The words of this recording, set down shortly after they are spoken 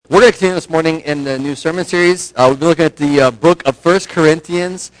We're going to continue this morning in the new sermon series. We've been looking at the book of 1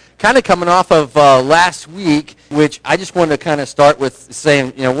 Corinthians, kind of coming off of last week, which I just wanted to kind of start with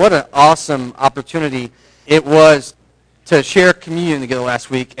saying, what an awesome opportunity it was to share communion together last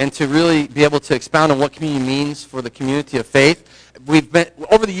week and to really be able to expound on what communion means for the community of faith.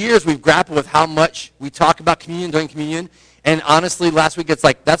 Over the years, we've grappled with how much we talk about communion during communion. And honestly, last week it's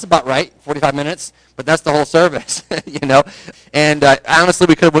like, that's about right, 45 minutes, but that's the whole service, And honestly,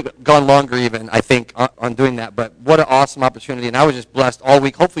 we could have gone longer even, I think, on doing that. But what an awesome opportunity. And I was just blessed all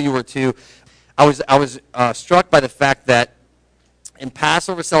week. Hopefully you were too. I was struck by the fact that in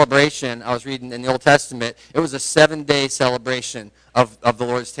Passover celebration, I was reading in the Old Testament, it was a 7-day celebration of the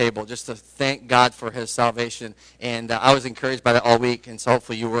Lord's table, just to thank God for his salvation. And I was encouraged by that all week, and so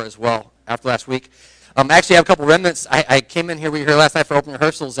hopefully you were as well after last week. Actually, I have a couple remnants. I came in here, we were here last night for open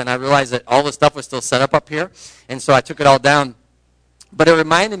rehearsals, and I realized that all the stuff was still set up here, and so I took it all down. But it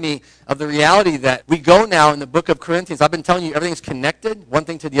reminded me of the reality that we go now in the book of Corinthians. I've been telling you everything's connected, one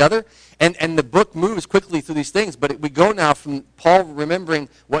thing to the other, and the book moves quickly through these things. But we go now from Paul remembering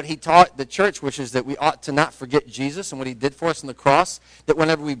what he taught the church, which is that we ought to not forget Jesus and what he did for us on the cross, that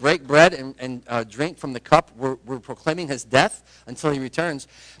whenever we break bread and drink from the cup, we're proclaiming his death until he returns.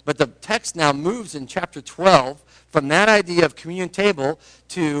 But the text now moves in chapter 12 from that idea of communion table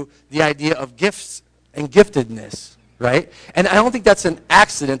to the idea of gifts and giftedness. Right? And I don't think that's an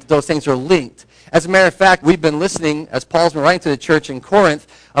accident that those things are linked. As a matter of fact, we've been listening, as Paul's been writing to the church in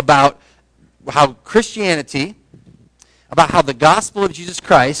Corinth, about how Christianity, about how the gospel of Jesus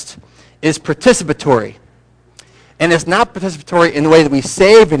Christ is participatory. And it's not participatory in the way that we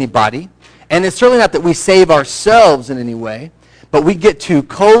save anybody, and it's certainly not that we save ourselves in any way, but we get to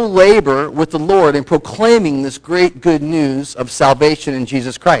co-labor with the Lord in proclaiming this great good news of salvation in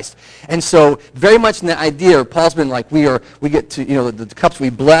Jesus Christ. And so very much in the idea, Paul's been like, we get to, the cups we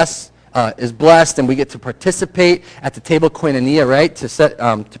bless is blessed, and we get to participate at the table koinonia, right,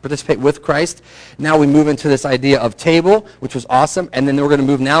 to participate with Christ. Now we move into this idea of table, which was awesome, and then we're going to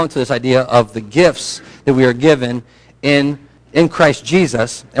move now into this idea of the gifts that we are given in Christ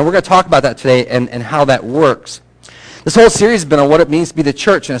Jesus. And we're going to talk about that today and how that works. This whole series has been on what it means to be the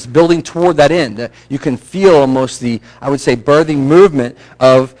church, and it's building toward that end. You can feel almost the, I would say, birthing movement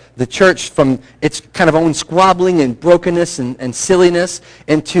of the church from its kind of own squabbling and brokenness and silliness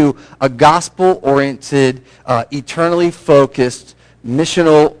into a gospel-oriented, eternally focused,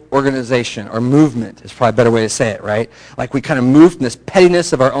 missional organization or movement is probably a better way to say it, right? Like we kind of move from this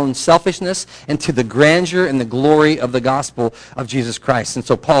pettiness of our own selfishness into the grandeur and the glory of the gospel of Jesus Christ. And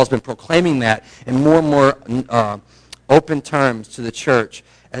so Paul has been proclaiming that in more and more open terms to the church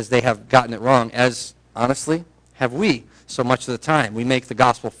as they have gotten it wrong, as honestly have we so much of the time. We make the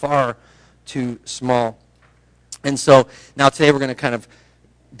gospel far too small. And so now today we're going to kind of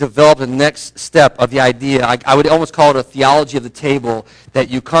develop the next step of the idea. I would almost call it a theology of the table, that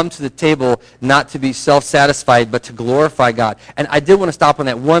you come to the table not to be self-satisfied but to glorify God. And I did want to stop on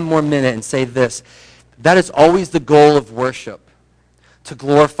that one more minute and say this. That is always the goal of worship, to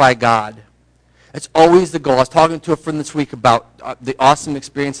glorify God. It's always the goal. I was talking to a friend this week about the awesome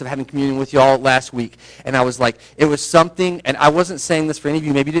experience of having communion with you all last week. And I was like, it was something, and I wasn't saying this for any of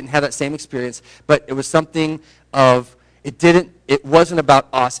you, maybe you didn't have that same experience, but it was something of, it wasn't about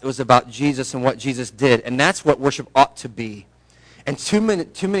us, it was about Jesus and what Jesus did. And that's what worship ought to be. And too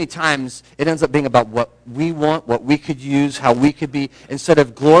many times it ends up being about what we want, what we could use, how we could be, instead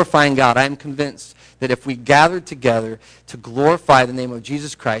of glorifying God. I'm convinced that if we gather together to glorify the name of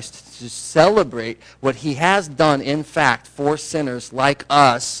Jesus Christ, to celebrate what he has done, in fact, for sinners like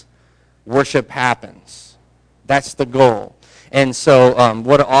us, worship happens. That's the goal. And so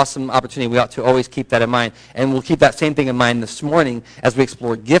what an awesome opportunity. We ought to always keep that in mind. And we'll keep that same thing in mind this morning as we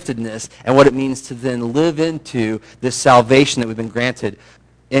explore giftedness and what it means to then live into this salvation that we've been granted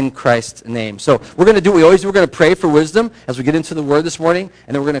in Christ's name. So we're going to do what we always do. We're going to pray for wisdom as we get into the Word this morning.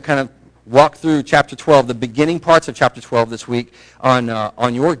 And then we're going to kind of walk through chapter 12, the beginning parts of chapter 12 this week on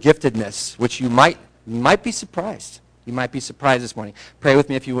your giftedness, which you might be surprised. You might be surprised this morning. Pray with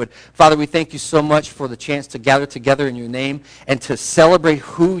me if you would. Father, we thank you so much for the chance to gather together in your name and to celebrate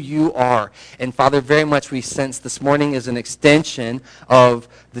who you are. And Father, very much we sense this morning is an extension of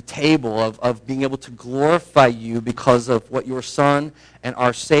the table, of being able to glorify you because of what your Son and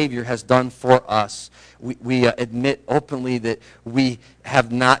our Savior has done for us. We admit openly that we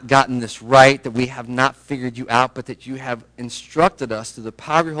have not gotten this right, that we have not figured you out, but that you have instructed us through the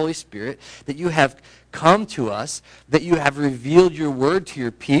power of your Holy Spirit, that you have come to us, that you have revealed your word to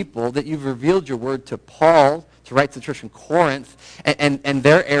your people, that you've revealed your word to Paul to write to the church in Corinth, and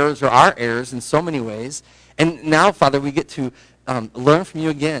their errors are our errors in so many ways. And now, Father, we get to learn from you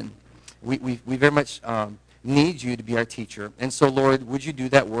again. We very much need you to be our teacher. And so, Lord, would you do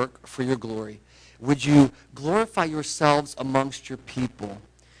that work for your glory? Would you glorify yourselves amongst your people?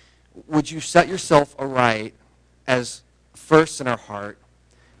 Would you set yourself aright as first in our heart,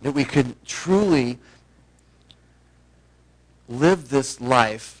 that we could truly live this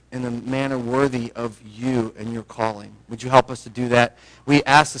life in a manner worthy of you and your calling? Would you help us to do that? We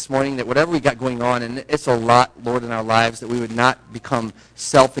ask this morning that whatever we got going on, and it's a lot, Lord, in our lives, that we would not become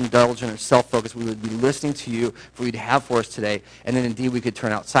self-indulgent or self-focused. We would be listening to you for what you'd have for us today, and then indeed we could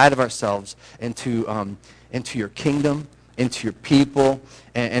turn outside of ourselves into your kingdom, into your people,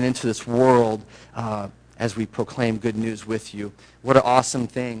 and into this world as we proclaim good news with you. What an awesome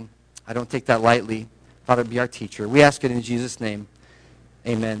thing. I don't take that lightly. Father, be our teacher. We ask it in Jesus' name.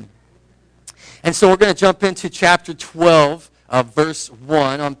 Amen. And so we're going to jump into chapter 12, verse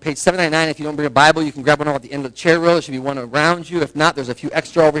 1. On page 799, if you don't bring a Bible, you can grab one at the end of the chair row. There should be one around you. If not, there's a few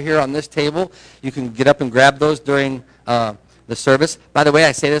extra over here on this table. You can get up and grab those during the service. By the way,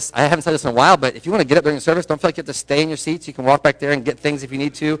 I say this, I haven't said this in a while, but if you want to get up during the service, don't feel like you have to stay in your seats. You can walk back there and get things if you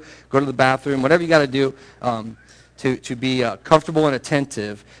need to, go to the bathroom, whatever you got to do to be comfortable and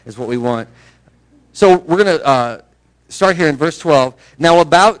attentive is what we want. So we're going to start here in verse 12. Now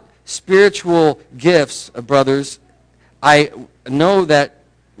about spiritual gifts, brothers, I know that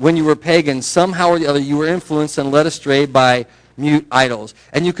when you were pagans, somehow or the other you were influenced and led astray by mute idols.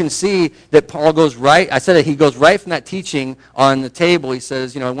 And you can see that Paul goes right, I said that he goes right from that teaching on the table. He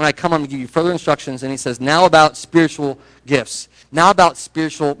says, when I come, I'm going to give you further instructions. And he says, now about spiritual gifts. Now about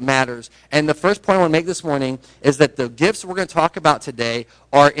spiritual matters. And the first point I want to make this morning is that the gifts we're going to talk about today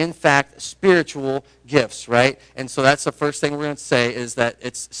are in fact spiritual gifts, right? And so that's the first thing we're going to say is that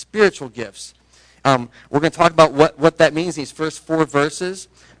it's spiritual gifts. We're going to talk about what that means, these first 4 verses.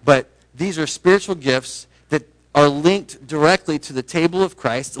 But these are spiritual gifts that are linked directly to the table of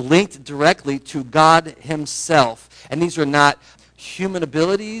Christ, linked directly to God himself. And these are not human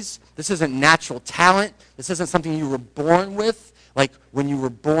abilities. This isn't natural talent. This isn't something you were born with. Like when you were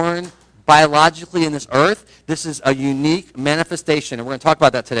born biologically in this earth, this is a unique manifestation, and we're going to talk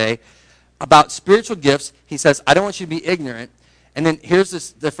about that today. About spiritual gifts, he says, I don't want you to be ignorant. And then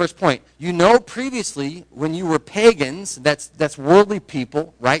here's the first point. Previously, when you were pagans, that's worldly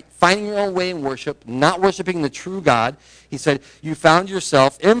people, right? Finding your own way in worship, not worshiping the true God. He said, you found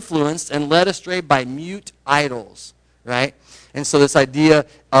yourself influenced and led astray by mute idols, right? And so this idea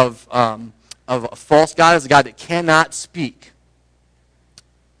of a false God is a God that cannot speak.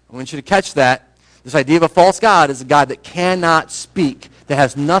 I want you to catch that. This idea of a false God is a God that cannot speak, that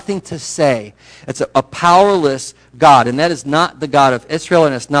has nothing to say. It's a powerless God, and that is not the God of Israel,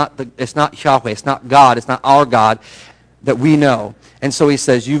 and it's not Yahweh, it's not God, it's not our God that we know. And so he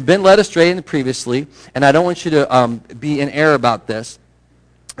says, you've been led astray previously, and I don't want you to be in error about this.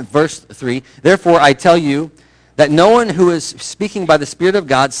 Verse 3, therefore I tell you that no one who is speaking by the Spirit of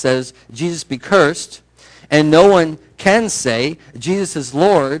God says, Jesus be cursed, and no one can say Jesus is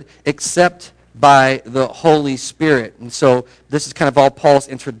Lord except by the Holy Spirit. And so this is kind of all Paul's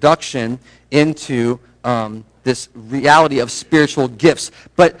introduction into this reality of spiritual gifts.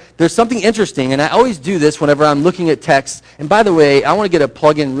 But there's something interesting, and I always do this whenever I'm looking at texts. And by the way, I want to get a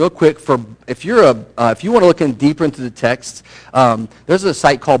plug-in real quick for if you want to look in deeper into the text, there's a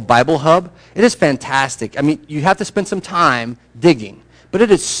site called Bible Hub. It is fantastic. I mean, you have to spend some time digging. But it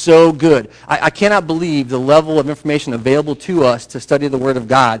is so good. I cannot believe the level of information available to us to study the Word of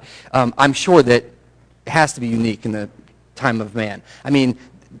God. I'm sure that it has to be unique in the time of man. I mean,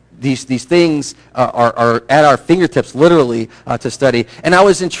 these things are at our fingertips, literally, to study. And I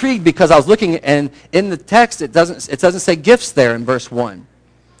was intrigued because I was looking, and in the text, it doesn't say gifts there in verse 1.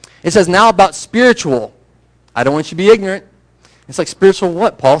 It says, now about spiritual. I don't want you to be ignorant. It's like spiritual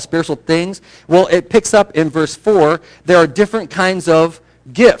what, Paul? Spiritual things? Well, it picks up in verse 4. There are different kinds of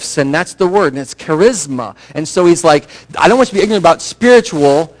gifts, and that's the word, and it's charisma. And so he's like, I don't want you to be ignorant about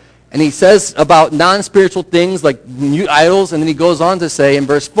spiritual. And he says about non-spiritual things like mute idols, and then he goes on to say in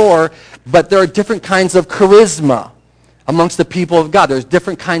verse 4, but there are different kinds of charisma amongst the people of God. There's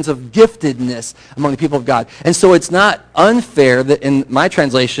different kinds of giftedness among the people of God. And so it's not unfair that in my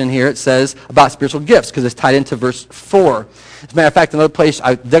translation here it says about spiritual gifts because it's tied into verse 4. As a matter of fact, another place,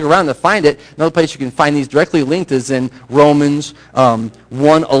 I dug around to find it, another place you can find these directly linked is in Romans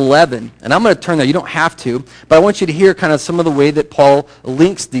 1:11. And I'm going to turn there. You don't have to, but I want you to hear kind of some of the way that Paul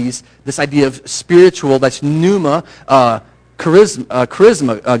links this idea of spiritual, that's pneuma,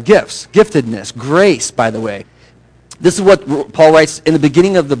 charisma, gifts, giftedness, grace, by the way. This is what Paul writes in the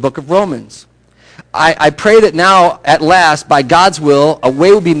beginning of the book of Romans. I pray that now, at last, by God's will, a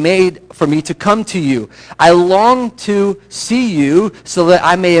way will be made for me to come to you. I long to see you so that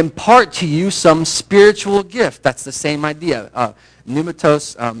I may impart to you some spiritual gift. That's the same idea.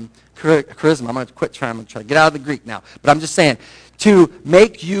 Pneumatos, charisma. I'm going to quit trying. I'm going to try to get out of the Greek now. But I'm just saying, to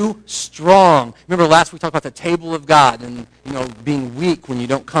make you strong. Remember last week we talked about the table of God and being weak when you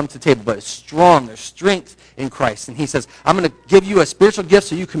don't come to the table, but it's strong. There's strength in Christ. And he says, I'm going to give you a spiritual gift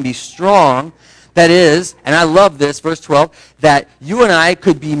so you can be strong. That is, and I love this, verse 12, that you and I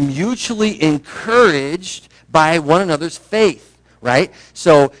could be mutually encouraged by one another's faith. Right?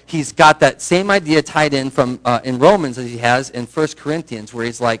 So he's got that same idea tied in from in Romans as he has in 1 Corinthians, where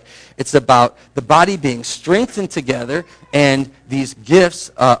he's like, it's about the body being strengthened together and these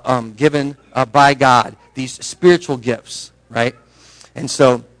gifts given by God, these spiritual gifts, right? And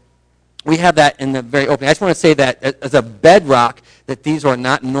so we have that in the very opening. I just want to say that as a bedrock, that these are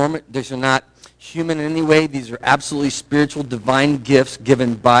not these are not human in any way. These are absolutely spiritual, divine gifts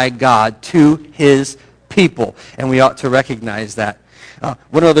given by God to his people, and we ought to recognize that.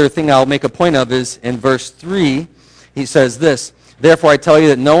 One other thing I'll make a point of is in verse 3, he says this, therefore I tell you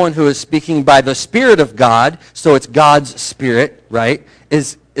that no one who is speaking by the Spirit of God, so it's God's Spirit, right,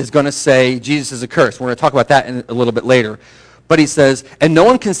 is going to say Jesus is accursed. We're going to talk about that a little bit later. But he says, and no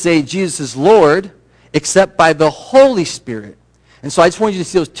one can say Jesus is Lord except by the Holy Spirit. And so I just want you to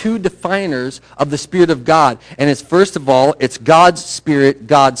see those two definers of the Spirit of God. And it's, first of all, it's God's Spirit,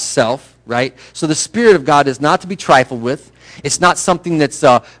 God's self. Right? So the Spirit of God is not to be trifled with. It's not something that's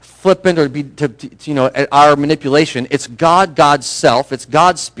flippant or at our manipulation. It's God, God's self. It's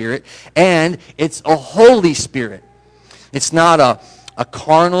God's Spirit, and it's a Holy Spirit. It's not a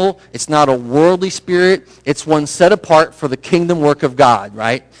carnal. It's not a worldly spirit. It's one set apart for the kingdom work of God.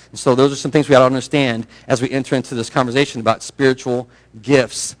 Right? And so those are some things we ought to understand as we enter into this conversation about spiritual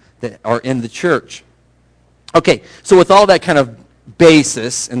gifts that are in the church. Okay, so with all that kind of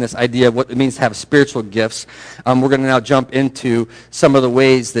basis in this idea of what it means to have spiritual gifts, we're going to now jump into some of the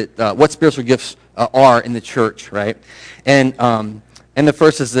ways that what spiritual gifts are in the church, right? And the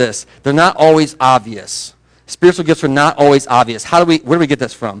first is this: they're not always obvious. Spiritual gifts are not always obvious. Where do we get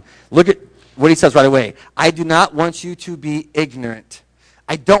this from? Look at what he says right away. I do not want you to be ignorant.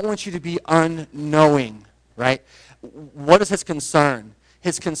 I don't want you to be unknowing, right? What is his concern?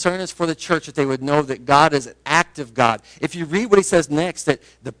 His concern is for the church that they would know that God is an active God. If you read what he says next, that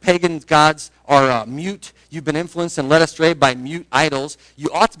the pagan gods are mute, you've been influenced and led astray by mute idols, you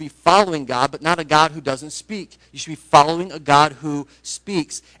ought to be following God, but not a God who doesn't speak. You should be following a God who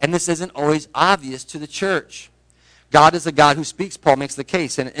speaks. And this isn't always obvious to the church. God is a God who speaks, Paul makes the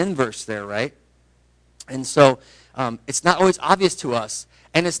case in an inverse there, right? And so it's not always obvious to us.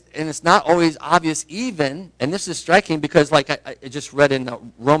 And it's not always obvious even, and this is striking because like I just read in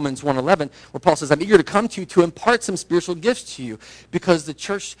Romans 1:11, where Paul says, I'm eager to come to you to impart some spiritual gifts to you, because the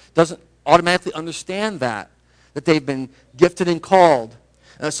church doesn't automatically understand that they've been gifted and called.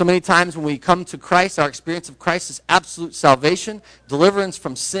 So many times when we come to Christ, our experience of Christ is absolute salvation, deliverance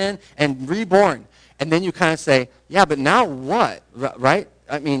from sin, and reborn. And then you kind of say, yeah, but now what, right?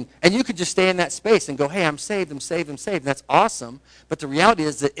 I mean, and you could just stay in that space and go, hey, I'm saved, I'm saved, I'm saved. That's awesome. But the reality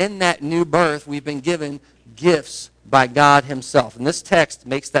is that in that new birth, we've been given gifts by God himself. And this text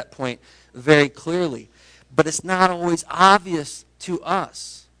makes that point very clearly. But it's not always obvious to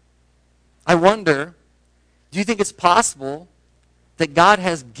us. I wonder, do you think it's possible that God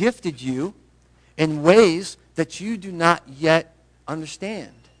has gifted you in ways that you do not yet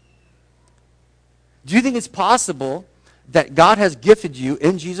understand? Do you think it's possible that God has gifted you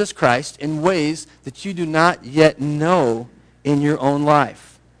in Jesus Christ in ways that you do not yet know in your own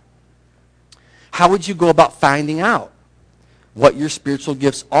life? How would you go about finding out what your spiritual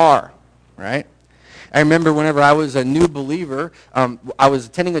gifts are, right? I remember whenever I was a new believer, I was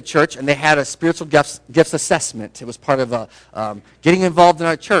attending a church, and they had a spiritual gifts assessment. It was part of getting involved in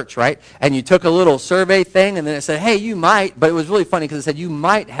our church, right? And you took a little survey thing, and then it said, hey, you might, but it was really funny because it said you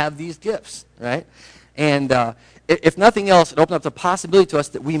might have these gifts, right? And if nothing else, it opened up the possibility to us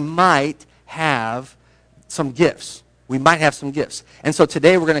that we might have some gifts. We might have some gifts. And so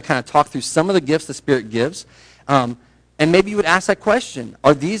today we're going to kind of talk through some of the gifts the Spirit gives. And maybe you would ask that question,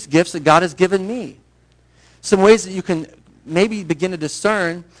 are these gifts that God has given me? Some ways that you can maybe begin to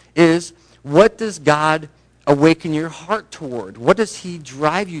discern is, what does God awaken your heart toward? What does he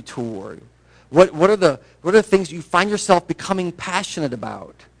drive you toward? What are the things you find yourself becoming passionate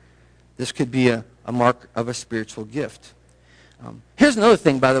about? This could be a mark of a spiritual gift. Here's another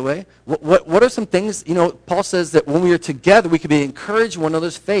thing, by the way. What are some things, Paul says that when we are together, we can be encouraged in one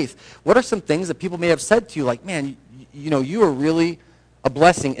another's faith. What are some things that people may have said to you, like, man, you are really a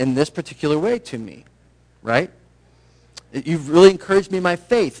blessing in this particular way to me, right? You've really encouraged me in my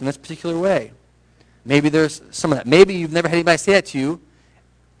faith in this particular way. Maybe there's some of that. Maybe you've never had anybody say that to you,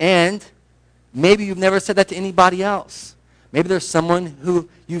 and maybe you've never said that to anybody else. Maybe there's someone who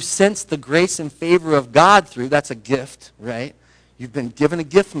you sense the grace and favor of God through. That's a gift, right? You've been given a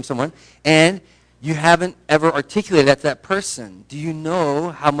gift from someone, and you haven't ever articulated that to that person. Do you know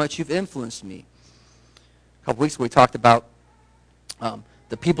how much you've influenced me? A couple weeks ago we talked about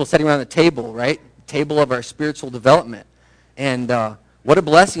the people sitting around the table, right? Table of our spiritual development. And what a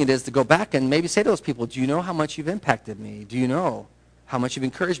blessing it is to go back and maybe say to those people, do you know how much you've impacted me? Do you know how much you've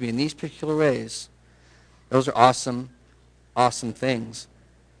encouraged me in these particular ways? Those are awesome, awesome things.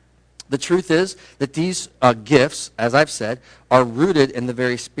 The truth is that these gifts, as I've said, are rooted in the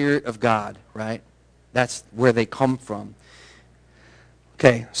very Spirit of God, right? That's where they come from.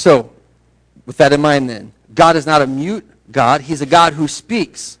 Okay, so with that in mind then, God is not a mute God. He's a God who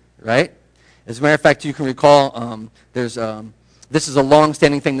speaks, right? As a matter of fact, you can recall this is a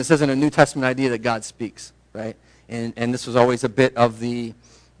long-standing thing. This isn't a New Testament idea that God speaks, right? And this was always a bit of the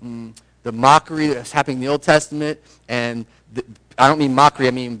mockery that's happening in the Old Testament. And I don't mean mockery.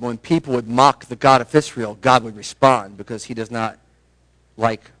 I mean when people would mock the God of Israel, God would respond because he does not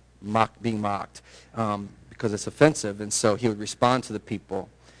like being mocked because it's offensive. And so he would respond to the people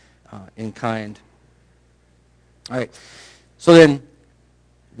in kind. All right. So then,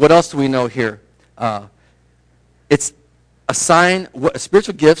 what else do we know here? It's a sign,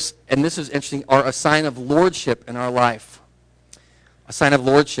 spiritual gifts, and this is interesting, are a sign of lordship in our life. A sign of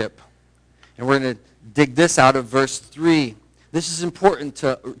lordship. And we're going to dig this out of verse 3. This is important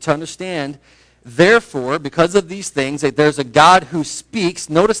to understand. Therefore, because of these things, that there's a God who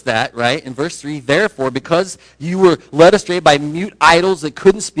speaks. Notice that, right, in verse 3. Therefore, because you were led astray by mute idols that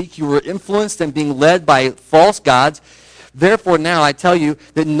couldn't speak, you were influenced and being led by false gods. Therefore, now I tell you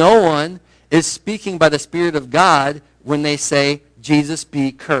that no one is speaking by the Spirit of God when they say, Jesus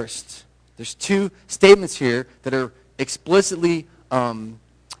be cursed. There's two statements here that are explicitly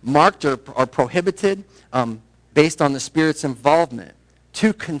marked or prohibited based on the Spirit's involvement.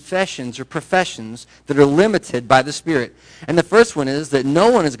 Two confessions or professions that are limited by the Spirit. And the first one is that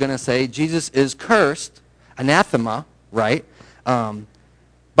no one is going to say Jesus is cursed, anathema, right,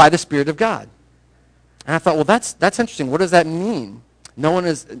 by the Spirit of God. And I thought, well, that's interesting. What does that mean? No one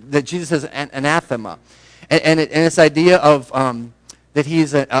is, that Jesus is anathema. And this idea of that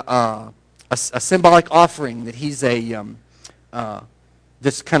he's a symbolic offering, that he's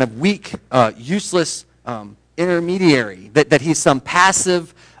this kind of weak, useless intermediary, that he's some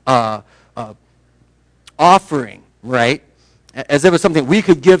passive offering, right? As if it was something we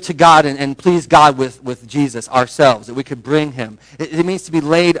could give to God and please God with Jesus ourselves, that we could bring him. It means to be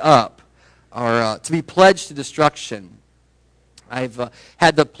laid up or to be pledged to destruction. I've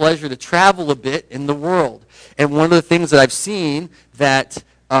had the pleasure to travel a bit in the world. And one of the things that I've seen that,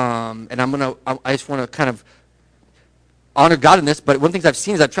 and I just want to kind of honor God in this, but one of the things I've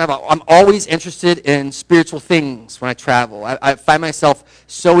seen as I travel, I'm always interested in spiritual things when I travel. I find myself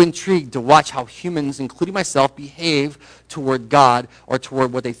so intrigued to watch how humans, including myself, behave toward God or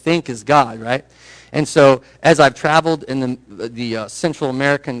toward what they think is God, right? And so as I've traveled in the Central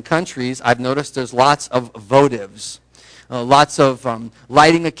American countries, I've noticed there's lots of votives, lots of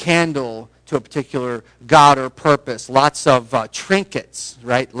lighting a candle to a particular god or purpose, lots of trinkets,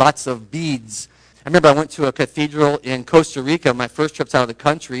 right? Lots of beads. I remember I went to a cathedral in Costa Rica, my first trips out of the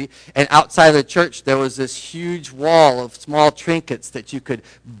country, and outside of the church there was this huge wall of small trinkets that you could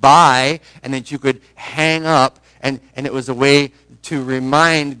buy and that you could hang up, and it was a way to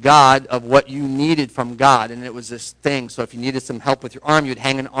remind God of what you needed from God. And it was this thing. So if you needed some help with your arm, you'd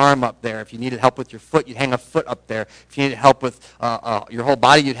hang an arm up there. If you needed help with your foot, you'd hang a foot up there. If you needed help with your whole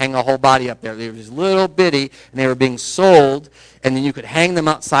body, you'd hang a whole body up there. They were just little bitty, and they were being sold, and then you could hang them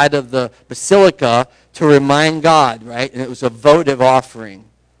outside of the basilica to remind God, right? And it was a votive offering.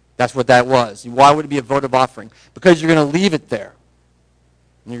 That's what that was. Why would it be a votive offering? Because you're going to leave it there.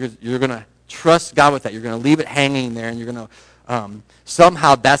 And you're going to trust God with that. You're going to leave it hanging there, and you're going to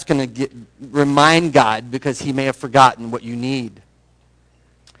somehow that's going to remind God because he may have forgotten what you need.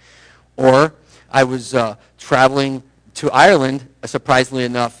 Or I was traveling to Ireland, surprisingly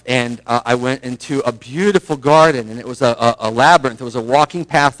enough, and I went into a beautiful garden, and it was a labyrinth. It was a walking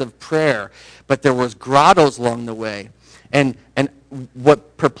path of prayer, but there was grottos along the way. And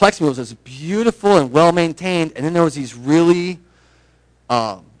what perplexed me was it was beautiful and well-maintained, and then there was these really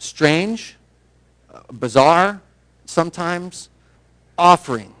strange, bizarre, sometimes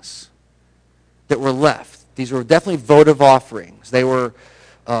offerings that were left. These were definitely votive offerings. They were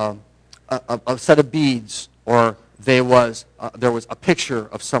a set of beads, or there was a picture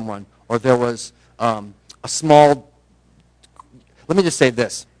of someone, or there was a small. Let me just say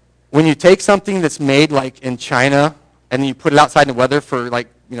this: when you take something that's made like in China and you put it outside in the weather for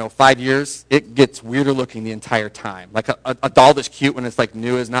 5 years, it gets weirder looking the entire time. Like a doll that's cute when it's like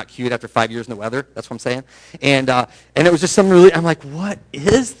new is not cute after 5 years in the weather. That's what I'm saying. And it was just some really, I'm like, what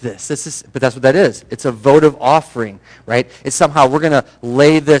is this? But that's what that is. It's a votive offering, right? It's somehow we're going to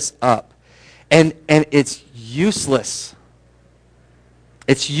lay this up. And it's useless.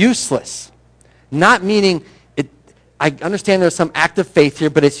 It's useless. Not meaning, I understand there's some act of faith here,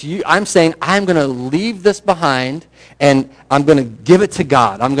 but I'm saying I'm going to leave this behind and I'm going to give it to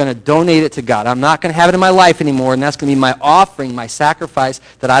God. I'm going to donate it to God. I'm not going to have it in my life anymore, and that's going to be my offering, my sacrifice,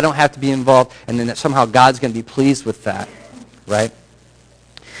 that I don't have to be involved, and then that somehow God's going to be pleased with that, right?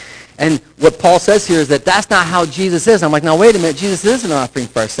 And what Paul says here is that that's not how Jesus is. I'm like, now wait a minute, Jesus is an offering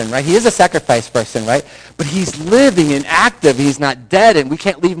for our sin, right? He is a sacrifice for our sin, right? But he's living and active. He's not dead, and we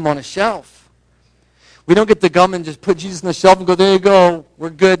can't leave him on a shelf. We don't get to come and just put Jesus on the shelf and go, there you go, we're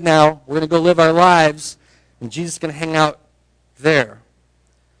good now. We're going to go live our lives, and Jesus is going to hang out there.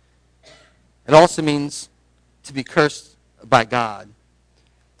 It also means to be cursed by God,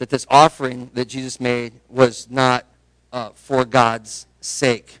 that this offering that Jesus made was not for God's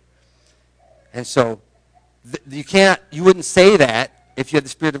sake. And so you wouldn't say that if you had the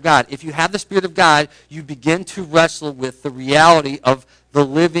Spirit of God. If you have the Spirit of God, you begin to wrestle with the reality of the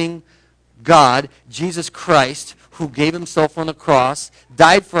living God, Jesus Christ, who gave himself on the cross,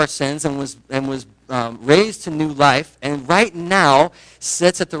 died for our sins, and was raised to new life, and right now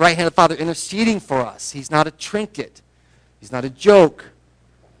sits at the right hand of the Father interceding for us. He's not a trinket. He's not a joke.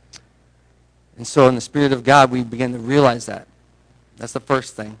 And so in the Spirit of God, we begin to realize that. That's the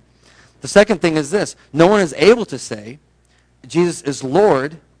first thing. The second thing is this: no one is able to say Jesus is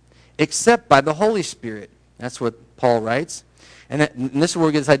Lord except by the Holy Spirit. That's what Paul writes. And this is where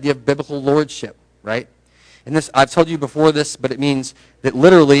we get this idea of biblical lordship, right? And this, I've told you before this, but it means that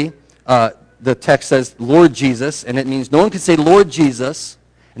literally the text says Lord Jesus, and it means no one can say Lord Jesus,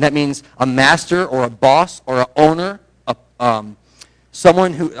 and that means a master or a boss or an owner,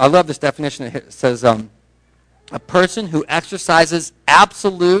 someone who, I love this definition, it says a person who exercises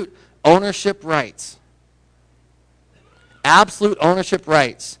absolute ownership rights. Absolute ownership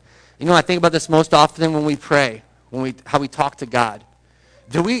rights. You know, I think about this most often when we pray. How we talk to God.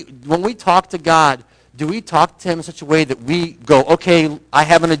 When we talk to God, do we talk to him in such a way that we go, okay, I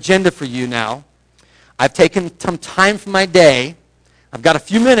have an agenda for you now. I've taken some time from my day. I've got a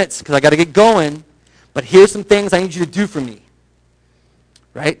few minutes because I got to get going, but here's some things I need you to do for me.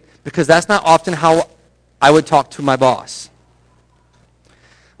 Right? Because that's not often how I would talk to my boss. I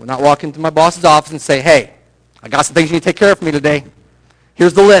would not walk into my boss's office and say, hey, I got some things you need to take care of for me today.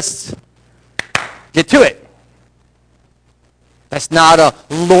 Here's the list. Get to it. That's not a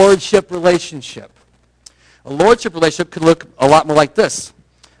lordship relationship. A lordship relationship could look a lot more like this.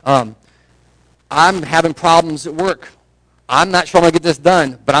 I'm having problems at work. I'm not sure I'm going to get this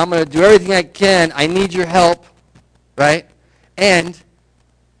done, but I'm going to do everything I can. I need your help, right? And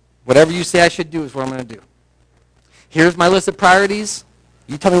whatever you say I should do is what I'm going to do. Here's my list of priorities.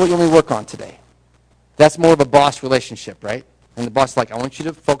 You tell me what you want me to work on today. That's more of a boss relationship, right? And the boss is like, I want you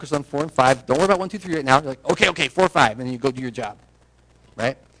to focus on 4 and 5. Don't worry about 1, 2, 3 right now. You're like, okay, 4, 5. And then you go do your job.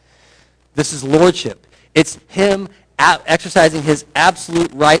 Right? This is lordship. It's him exercising his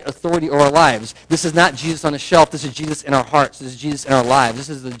absolute right authority over our lives. This is not Jesus on a shelf. This is Jesus in our hearts. This is Jesus in our lives. This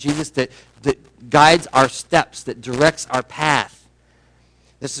is the Jesus that guides our steps, that directs our path.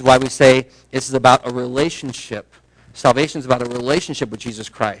 This is why we say this is about a relationship. Salvation is about a relationship with Jesus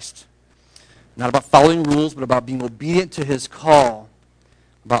Christ. Not about following rules, but about being obedient to his call,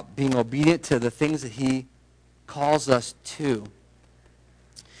 about being obedient to the things that he calls us to.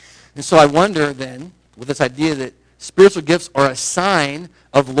 And so I wonder then, with this idea that spiritual gifts are a sign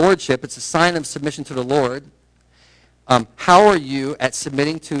of lordship, it's a sign of submission to the Lord, how are you at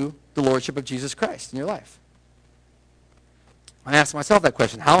submitting to the lordship of Jesus Christ in your life? I ask myself that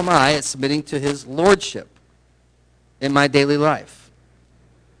question. How am I at submitting to his lordship in my daily life?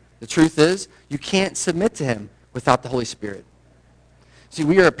 The truth is, you can't submit to him without the Holy Spirit. See,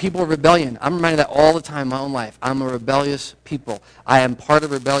 we are a people of rebellion. I'm reminded of that all the time in my own life. I'm a rebellious people. I am part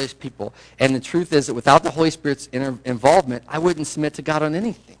of rebellious people. And the truth is that without the Holy Spirit's involvement, I wouldn't submit to God on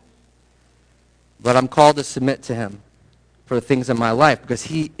anything. But I'm called to submit to him for the things in my life because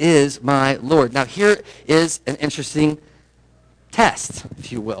he is my Lord. Now, here is an interesting test,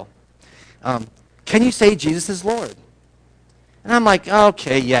 if you will. Can you say Jesus is Lord? And I'm like,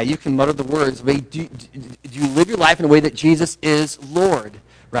 okay, yeah, you can mutter the words, but do you live your life in a way that Jesus is Lord,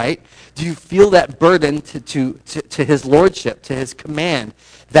 right? Do you feel that burden to his lordship, to his command?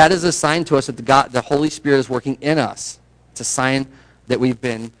 That is a sign to us that the Holy Spirit is working in us. It's a sign that we've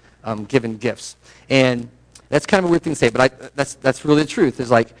been given gifts. And that's kind of a weird thing to say, but that's really the truth.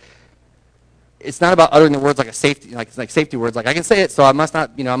 Is like, it's not about uttering the words like a safety, like safety words. Like, I can say it, so I must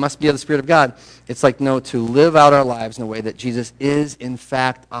not, I must be of the Spirit of God. It's like, no, to live out our lives in a way that Jesus is, in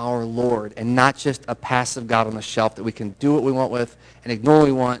fact, our Lord, and not just a passive God on the shelf that we can do what we want with and ignore what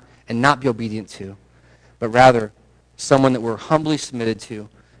we want and not be obedient to, but rather someone that we're humbly submitted to,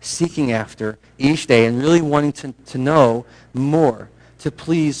 seeking after each day and really wanting to know more, to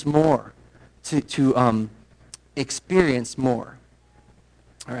please more, to experience more.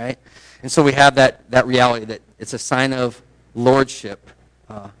 All right? And so we have that reality that it's a sign of lordship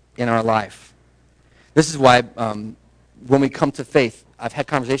in our life. This is why when we come to faith, I've had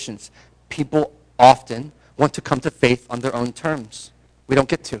conversations, people often want to come to faith on their own terms. We don't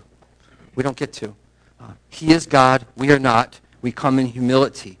get to. We don't get to. He is God. We are not. We come in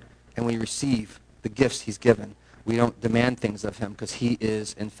humility, and we receive the gifts he's given. We don't demand things of him because he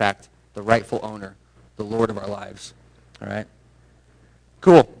is, in fact, the rightful owner, the Lord of our lives. All right?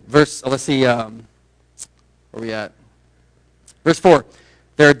 Cool. Let's see, where are we at? Verse 4.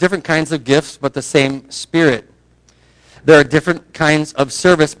 There are different kinds of gifts, but the same Spirit. There are different kinds of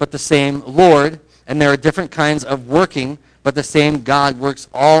service, but the same Lord. And there are different kinds of working, but the same God works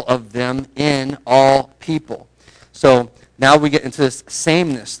all of them in all people. So now we get into this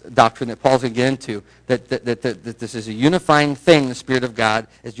sameness doctrine that Paul's going to get into, that this is a unifying thing, the Spirit of God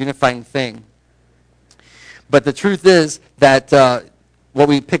is a unifying thing. But the truth is that what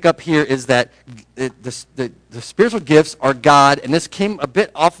we pick up here is that the spiritual gifts are God, and this came a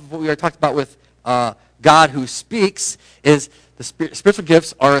bit off of what we already talked about with God who speaks, is the spiritual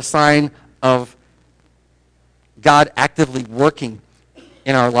gifts are a sign of God actively working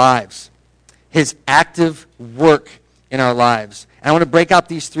in our lives. His active work in our lives. And I want to break out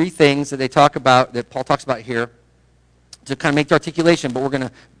these three things that they talk about, that Paul talks about here, to kind of make the articulation, but we're going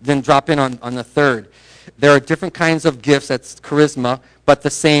to then drop in on the third. There are different kinds of gifts, that's charisma, but the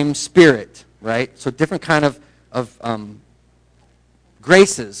same Spirit, right? So different kind of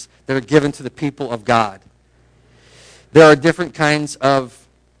graces that are given to the people of God. There are different kinds of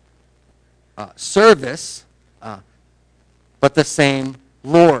service, but the same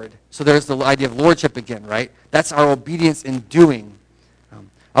Lord. So there's the idea of lordship again, right? That's our obedience in doing.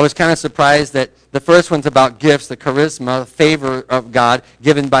 I was kind of surprised that the first one's about gifts, the charisma, favor of God,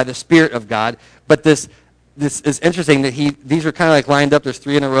 given by the Spirit of God. But this is interesting that these are kind of like lined up. There's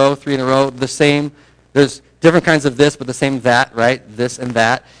three in a row, the same. There's different kinds of this, but the same that, right? This and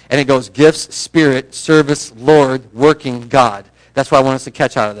that. And it goes gifts, Spirit, service, Lord, working, God. That's what I want us to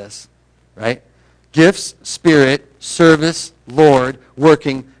catch out of this, right? Gifts, Spirit, service, Lord,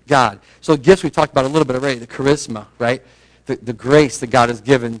 working, God. So gifts we talked about a little bit already, the charisma, right? The grace that God has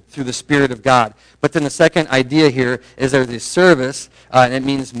given through the Spirit of God. But then the second idea here is there's this service, and it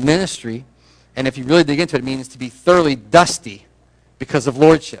means ministry. And if you really dig into it, it means to be thoroughly dusty because of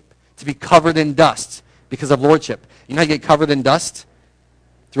lordship. To be covered in dust because of lordship. You know how you get covered in dust?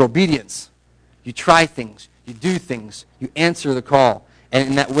 Through obedience. You try things. You do things. You answer the call. And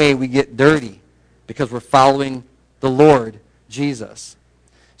in that way, we get dirty because we're following the Lord Jesus.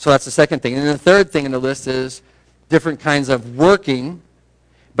 So that's the second thing. And then the third thing in the list is different kinds of working.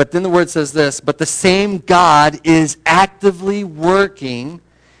 But then the word says this, but the same God is actively working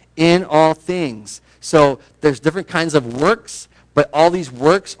in all things. So there's different kinds of works, but all these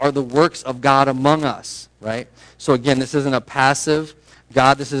works are the works of God among us, right? So again, this isn't a passive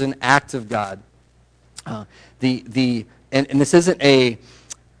God. This is an active God. And this isn't a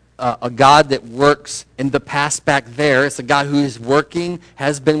God that works in the past back there. It's a God who is working,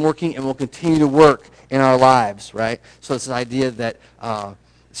 has been working, and will continue to work in our lives, right? So it's this idea that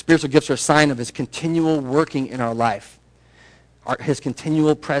spiritual gifts are a sign of his continual working in our life, his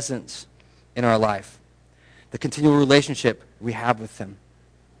continual presence in our life, the continual relationship we have with him.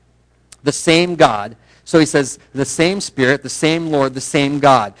 The same God. So he says the same Spirit, the same Lord, the same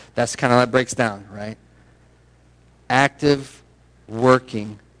God. That's kind of how it breaks down, right? Active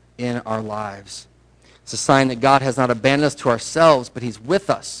working in our lives. It's a sign that God has not abandoned us to ourselves, but he's with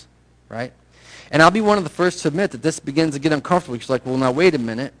us, right? And I'll be one of the first to admit that this begins to get uncomfortable. It's like, well, now wait a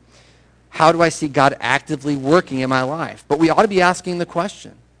minute. How do I see God actively working in my life? But we ought to be asking the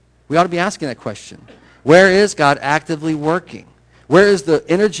question. We ought to be asking that question. Where is God actively working? Where is the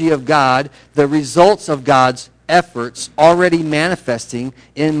energy of God, the results of God's efforts already manifesting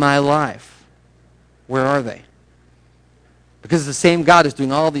in my life? Where are they? Because the same God is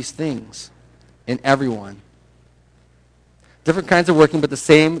doing all these things in everyone. different kinds of working, but the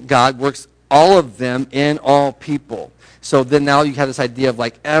same God works all of them in all people. So then now you have this idea of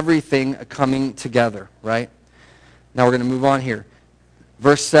like everything coming together, right? Now we're going to move on here.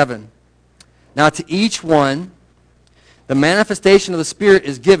 Verse 7. Now to each one, the manifestation of the Spirit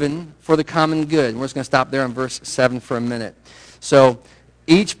is given for the common good. And we're just going to stop there on verse 7 for a minute. So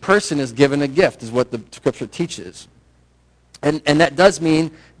each person is given a gift, is what the Scripture teaches. And that does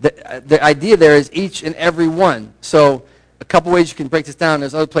mean that the idea there is each and every one. So a couple ways you can break this down.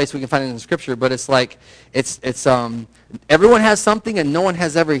 There's other places we can find it in the Scripture, but it's like everyone has something and no one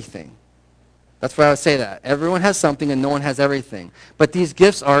has everything. That's why I would say that. Everyone has something and no one has everything. But these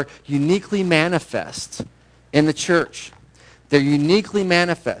gifts are uniquely manifest in the church. They're uniquely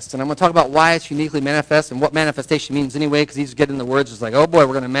manifest. And I'm going to talk about why it's uniquely manifest and what manifestation means anyway, because he's getting the words. It's like, oh boy,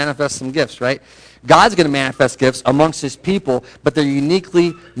 we're going to manifest some gifts, right? God's going to manifest gifts amongst his people, but they're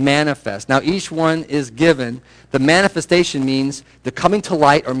uniquely manifest. Now, each one is given. The manifestation means the coming to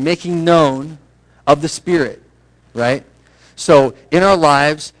light or making known of the Spirit, right? So in our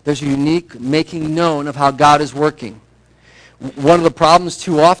lives, there's a unique making known of how God is working. One of the problems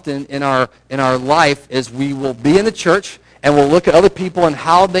too often in our life is we will be in the church and we'll look at other people and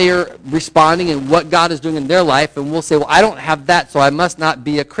how they are responding and what God is doing in their life, and we'll say, well, I don't have that, so I must not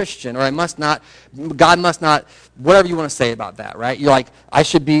be a Christian, or God must not, whatever you want to say about that, right? You're like, I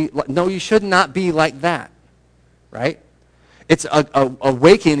should be, no, you should not be like that, right? It's a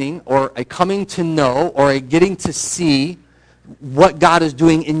awakening or a coming to know or a getting to see what God is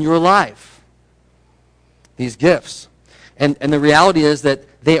doing in your life. These gifts. And the reality is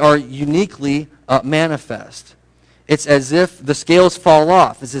that they are uniquely manifest. It's as if the scales fall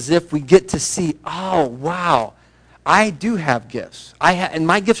off. It's as if we get to see, oh, wow, I do have gifts. And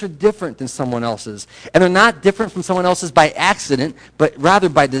my gifts are different than someone else's. And they're not different from someone else's by accident, but rather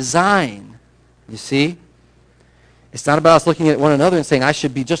by design. You see? It's not about us looking at one another and saying, I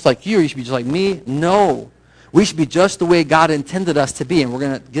should be just like you, or you should be just like me. No. We should be just the way God intended us to be, and we're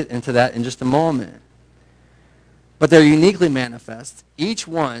going to get into that in just a moment. But they're uniquely manifest, each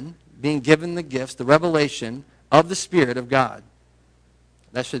one being given the gifts, the revelation of the Spirit of God.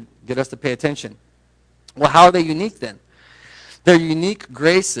 That should get us to pay attention. Well, how are they unique then? They're unique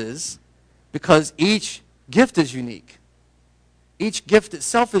graces because each gift is unique. Each gift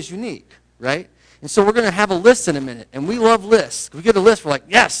itself is unique, right? And so we're going to have a list in a minute, and we love lists. We get a list, we're like,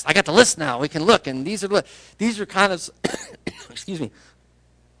 yes, I got the list now. We can look, and these are kind of, excuse me,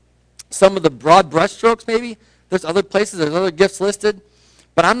 some of the broad brushstrokes maybe. There's other places, there's other gifts listed,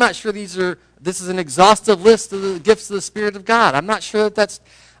 but I'm not sure this is an exhaustive list of the gifts of the Spirit of God. I'm not sure that that's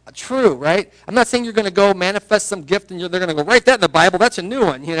true, right? I'm not saying you're going to go manifest some gift and they're going to go write that in the Bible. That's a new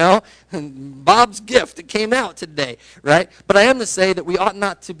one, you know. Bob's gift, it came out today, right? But I am to say that we ought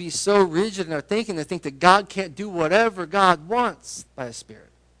not to be so rigid in our thinking to think that God can't do whatever God wants by His Spirit.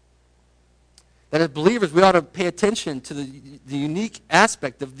 That as believers, we ought to pay attention to the unique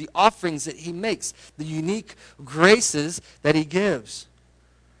aspect of the offerings that He makes, the unique graces that He gives.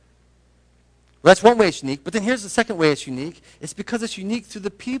 Well, that's one way it's unique, but then here's the second way it's unique. It's because it's unique to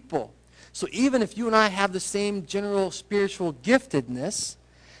the people. So even if you and I have the same general spiritual giftedness,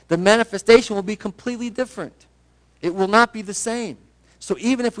 the manifestation will be completely different. It will not be the same. So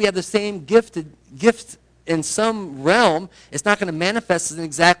even if we have the same gift in some realm, it's not going to manifest in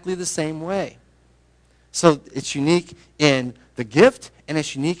exactly the same way. So it's unique in the gift, and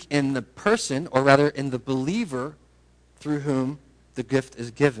it's unique in the person, or rather in the believer through whom the gift is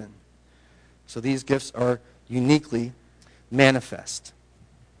given. So these gifts are uniquely manifest.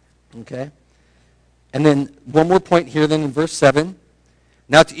 Okay? And then one more point here then in verse 7.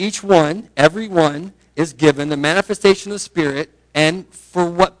 Now to each one, every one is given the manifestation of the Spirit, and for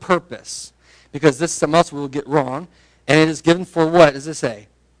what purpose? Because this is something else we will get wrong. And it is given for what, does it say?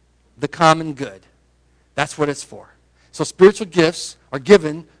 The common good. That's what it's for. So spiritual gifts are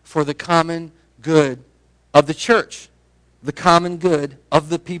given for the common good of the church, the common good of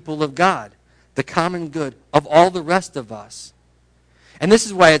the people of God, the common good of all the rest of us. And this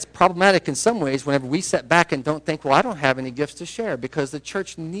is why it's problematic in some ways whenever we sit back and don't think, well, I don't have any gifts to share, because the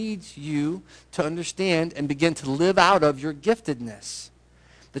church needs you to understand and begin to live out of your giftedness.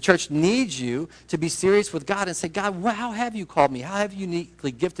 The church needs you to be serious with God and say, God, how have you called me? How have you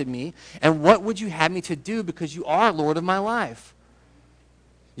uniquely gifted me? And what would you have me to do, because you are Lord of my life?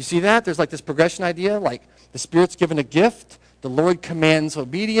 You see that? There's like this progression idea, like the Spirit's given a gift. The Lord commands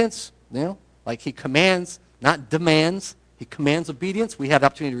obedience, you know, like He commands, not demands. He commands obedience. We have the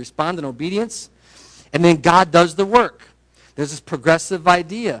opportunity to respond in obedience. And then God does the work. There's this progressive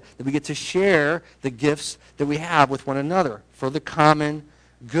idea that we get to share the gifts that we have with one another for the common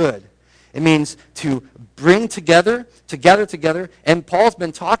good. It means to bring together, to gather together. And Paul's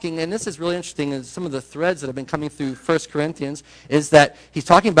been talking, and this is really interesting, and some of the threads that have been coming through 1 Corinthians is that he's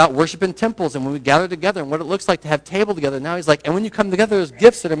talking about worship in temples and when we gather together and what it looks like to have table together. Now he's like, and when you come together, there's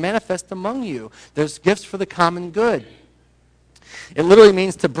gifts that are manifest among you. There's gifts for the common good. It literally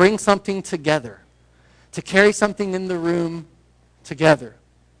means to bring something together, to carry something in the room together.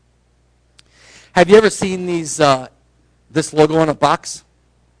 Have you ever seen this logo on a box?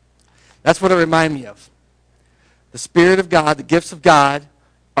 That's what it reminded me of. The Spirit of God, the gifts of God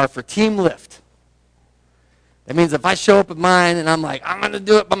are for Team Lift. That means if I show up at mine and I'm like, I'm going to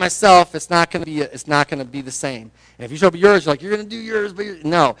do it by myself, it's not going to be the same. And if you show up at yours, you're like, you're going to do yours, but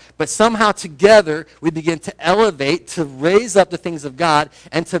no. But somehow together we begin to elevate, to raise up the things of God,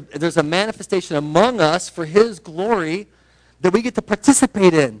 and there's a manifestation among us for His glory that we get to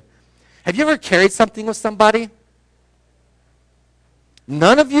participate in. Have you ever carried something with somebody?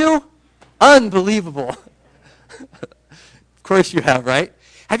 None of you? Unbelievable. Of course you have, right?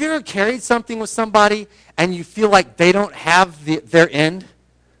 Have you ever carried something with somebody and you feel like they don't have their end?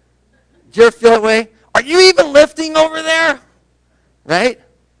 Do you ever feel that way? Are you even lifting over there? Right?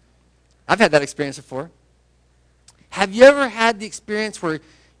 I've had that experience before. Have you ever had the experience where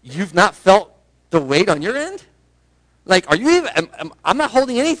you've not felt the weight on your end? Like, are you even, I'm not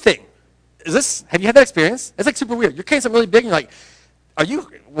holding anything. Have you had that experience? It's like super weird. You're carrying something really big and you're like, you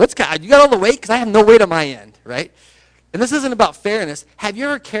got all the weight? Because I have no weight on my end, right? And this isn't about fairness. Have you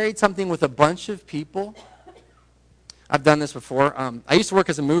ever carried something with a bunch of people? I've done this before. I used to work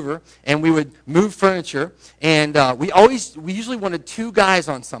as a mover, and we would move furniture, and we usually wanted 2 guys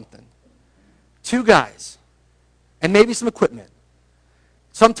on something. 2 guys. And maybe some equipment.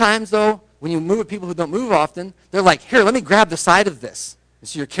 Sometimes, though, when you move with people who don't move often, they're like, here, let me grab the side of this. And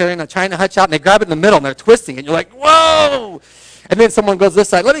so you're carrying a China hutch out, and they grab it in the middle, and they're twisting, and you're like, whoa! And then someone goes this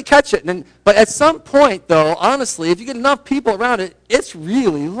side, let me catch it. But at some point, though, honestly, if you get enough people around it, it's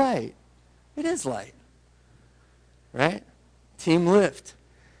really light. It is light. Right? Team Lift.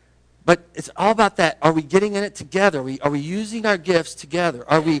 But it's all about that. Are we getting in it together? Are we using our gifts together?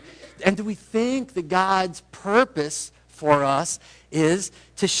 And do we think that God's purpose for us is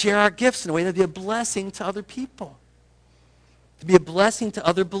to share our gifts in a way that be a blessing to other people? To be a blessing to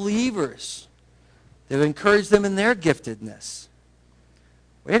other believers. To encourage them in their giftedness.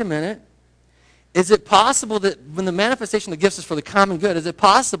 Wait a minute. Is it possible that when the manifestation of the gifts is for the common good, is it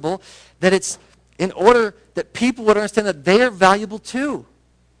possible that it's in order that people would understand that they are valuable too?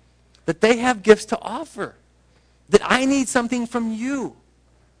 That they have gifts to offer? That I need something from you?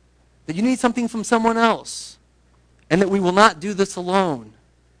 That you need something from someone else? And that we will not do this alone?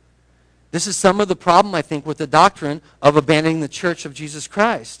 This is some of the problem, I think, with the doctrine of abandoning the church of Jesus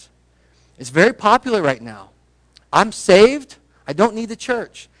Christ. It's very popular right now. I'm saved. I don't need the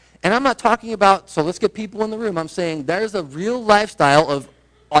church. And I'm not talking about, so let's get people in the room. I'm saying there's a real lifestyle of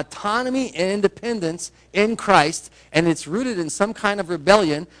autonomy and independence in Christ, and it's rooted in some kind of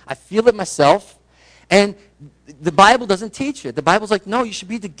rebellion. I feel it myself. And the Bible doesn't teach it. The Bible's like, no, you should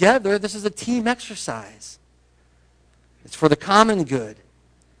be together. This is a team exercise. It's for the common good.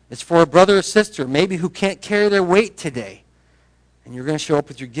 It's for a brother or sister, maybe who can't carry their weight today. And you're going to show up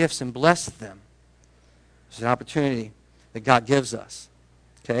with your gifts and bless them. It's an opportunity that God gives us.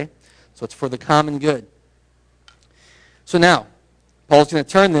 Okay? So it's for the common good. So now, Paul's going to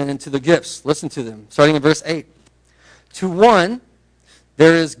turn then into the gifts. Listen to them. Starting in verse 8. To one,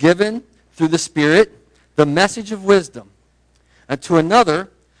 there is given through the Spirit the message of wisdom. And to another,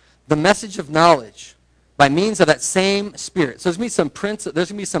 the message of knowledge by means of that same Spirit. So there's going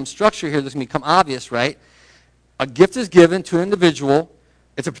to be some structure here that's going to become obvious, right? A gift is given to an individual.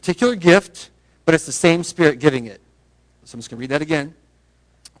 It's a particular gift, but it's the same Spirit giving it. So I'm just going to read that again.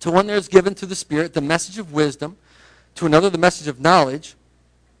 To one there is given through the Spirit the message of wisdom, to another the message of knowledge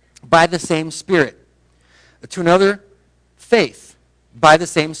by the same Spirit, to another faith by the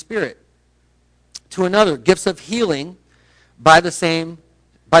same Spirit, to another gifts of healing by the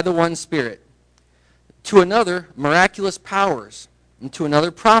one Spirit, to another miraculous powers, and to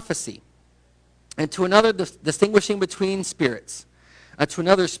another prophecy, and to another distinguishing between spirits, and to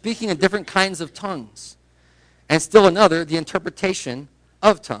another speaking in different kinds of tongues, and still another the interpretation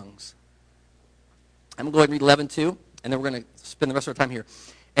of tongues. I'm going to go ahead and read 11 too, and then we're going to spend the rest of our time here.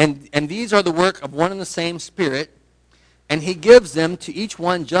 And these are the work of one and the same Spirit, and He gives them to each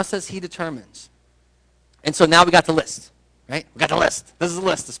one just as He determines. And so now we got the list, right? We got the list. This is the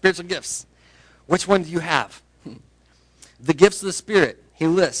list, the spiritual gifts. Which one do you have? The gifts of the Spirit, He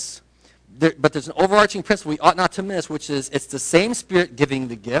lists. But there's an overarching principle we ought not to miss, which is it's the same Spirit giving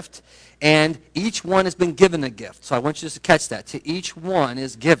the gift, and each one has been given a gift. So I want you just to catch that. To each one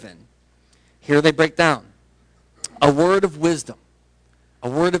is given. Here they break down. A word of wisdom, a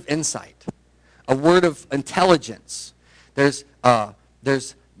word of insight, a word of intelligence. I've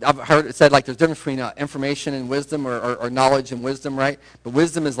heard it said like there's a difference between information and wisdom or knowledge and wisdom, right? But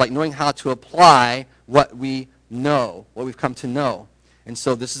wisdom is like knowing how to apply what we know, what we've come to know. And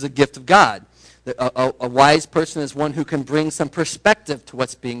so this is a gift of God. A wise person is one who can bring some perspective to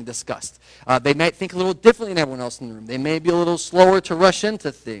what's being discussed. They might think a little differently than everyone else in the room. They may be a little slower to rush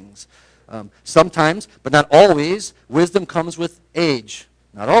into things. Sometimes, but not always, wisdom comes with age.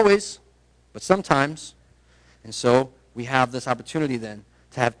 Not always, but sometimes. And so we have this opportunity then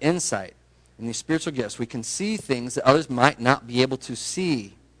to have insight in these spiritual gifts. We can see things that others might not be able to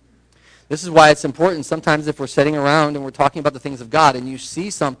see. This is why it's important sometimes if we're sitting around and we're talking about the things of God and you see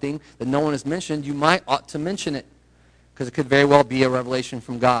something that no one has mentioned, you ought to mention it because it could very well be a revelation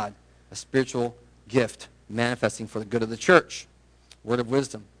from God, a spiritual gift manifesting for the good of the church. Word of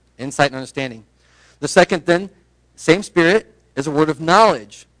wisdom, insight and understanding. The second then, same Spirit, is a word of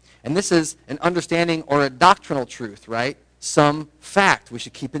knowledge. And this is an understanding or a doctrinal truth, right? Some fact we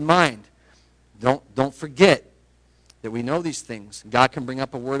should keep in mind. Don't forget that we know these things. God can bring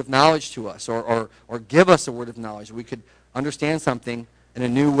up a word of knowledge to us or give us a word of knowledge. We could understand something in a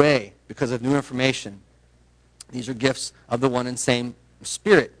new way because of new information. These are gifts of the one and same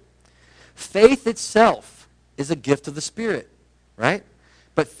Spirit. Faith itself is a gift of the Spirit, right?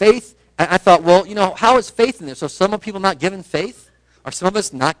 But faith, I thought, well, how is faith in there? So some of people not given faith? Are some of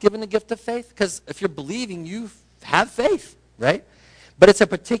us not given the gift of faith? Because if you're believing, you have faith, right? But it's a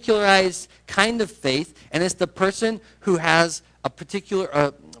particularized kind of faith, and it's the person who has a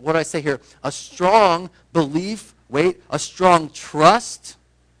particular, what do I say here? A strong belief, a strong trust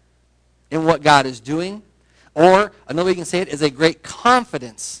in what God is doing. Or, another way you can say it, is a great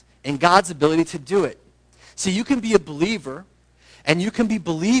confidence in God's ability to do it. See, you can be a believer, and you can be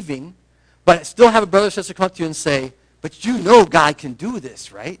believing, but still have a brother or sister come up to you and say, but you know God can do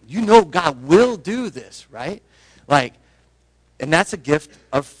this, right? You know God will do this, right? And that's a gift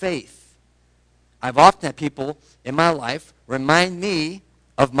of faith. I've often had people in my life remind me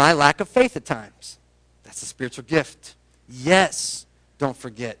of my lack of faith at times. That's a spiritual gift. Yes, don't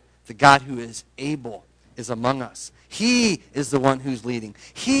forget, the God who is able is among us. He is the one who's leading.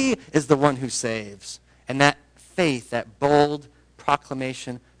 He is the one who saves. And that faith, that bold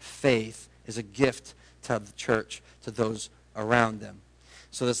proclamation faith, is a gift to the church, to those around them.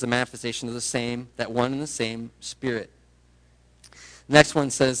 So that's the manifestation of that one and the same Spirit. Next one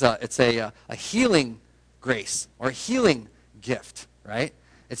says it's a healing grace or a healing gift, right?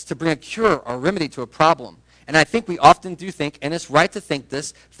 It's to bring a cure or remedy to a problem. And I think we often do think, and it's right to think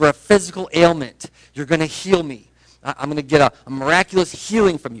this, for a physical ailment, you're going to heal me. I'm going to get a miraculous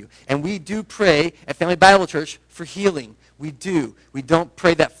healing from you. And we do pray at Family Bible Church for healing. We do. We don't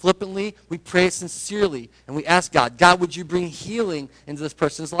pray that flippantly. We pray it sincerely. And we ask God, God, would you bring healing into this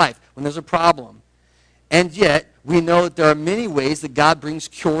person's life when there's a problem? And yet, we know that there are many ways that God brings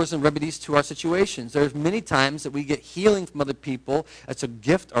cures and remedies to our situations. There's many times that we get healing from other people. It's a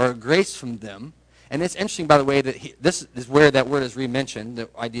gift or a grace from them. And it's interesting, by the way, that this is where that word is re-mentioned, the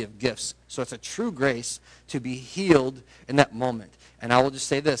idea of gifts. So it's a true grace to be healed in that moment. And I will just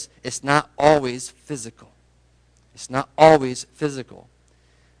say this, it's not always physical. It's not always physical.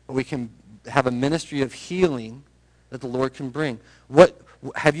 But we can have a ministry of healing that the Lord can bring.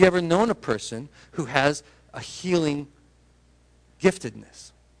 Have you ever known a person who has a healing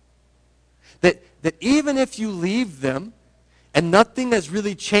giftedness? That even if you leave them and nothing has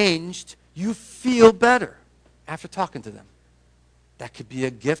really changed, you feel better after talking to them. That could be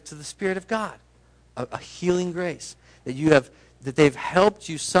a gift to the Spirit of God, a healing grace that they've helped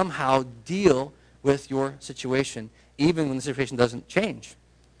you somehow deal with your situation, even when the situation doesn't change.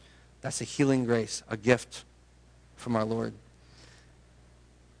 That's a healing grace, a gift from our Lord.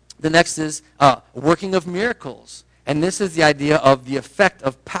 The next is working of miracles. And this is the idea of the effect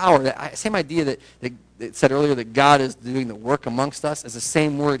of power. That same idea that it said earlier that God is doing the work amongst us is the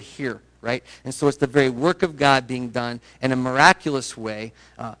same word here, right? And so it's the very work of God being done in a miraculous way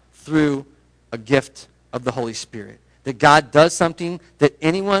through a gift of the Holy Spirit. That God does something that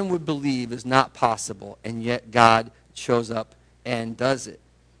anyone would believe is not possible, and yet God shows up and does it.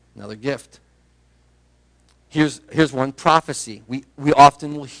 Another gift. Here's one, prophecy. We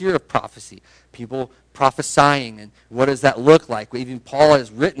often will hear of prophecy. People prophesying, and what does that look like? Even Paul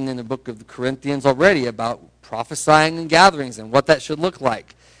has written in the book of the Corinthians already about prophesying and gatherings and what that should look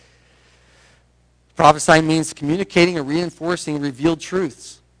like. Prophesying means communicating or reinforcing revealed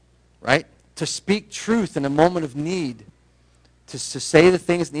truths, right? To speak truth in a moment of need, to say the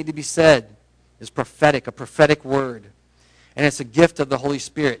things that need to be said is prophetic, a prophetic word. And it's a gift of the Holy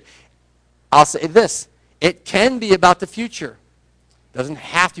Spirit. I'll say this. It can be about the future. It doesn't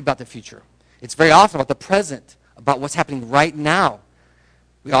have to be about the future. It's very often about the present, about what's happening right now.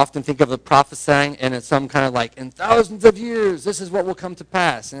 We often think of the prophesying and it's some kind of like, in thousands of years, this is what will come to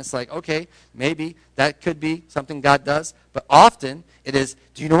pass. And it's like, okay, maybe that could be something God does. But often it is,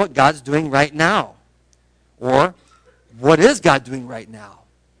 do you know what God's doing right now? Or, what is God doing right now?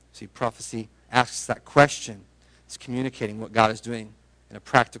 See, prophecy asks that question. It's communicating what God is doing in a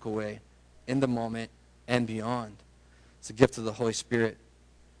practical way, in the moment and beyond. It's a gift of the Holy Spirit.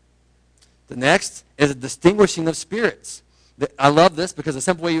 The next is a distinguishing of spirits. I love this because the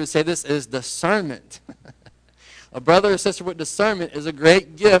simple way you would say this is discernment. A brother or sister with discernment is a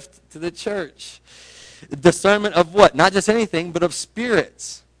great gift to the church. Discernment of what? Not just anything, but of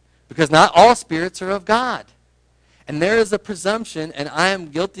spirits. Because not all spirits are of God. And there is a presumption, and I am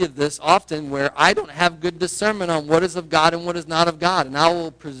guilty of this often, where I don't have good discernment on what is of God and what is not of God. And I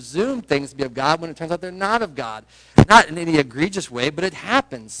will presume things to be of God when it turns out they're not of God. Not in any egregious way, but it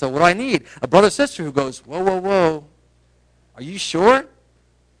happens. So what do I need? A brother or sister who goes, whoa, whoa, whoa. Are you sure? I'm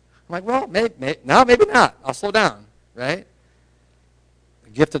like, well, maybe not. I'll slow down, right? The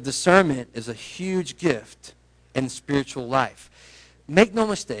gift of discernment is a huge gift in spiritual life. Make no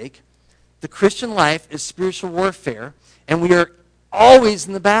mistake, the Christian life is spiritual warfare, and we are always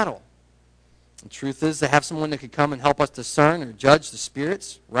in the battle. The truth is, to have someone that could come and help us discern or judge the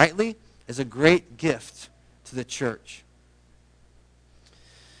spirits rightly is a great gift to the church.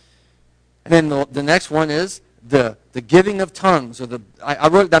 And then the next one is the giving of tongues, or I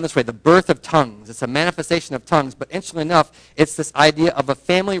wrote it down this way, the birth of tongues. It's a manifestation of tongues, but interestingly enough, it's this idea of a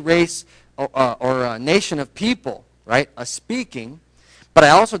family, race, or a nation of people, right, a speaking. But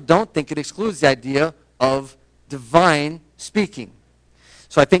I also don't think it excludes the idea of divine speaking.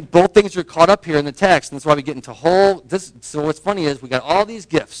 So I think both things are caught up here in the text, and that's why we get into this. So what's funny is we got all these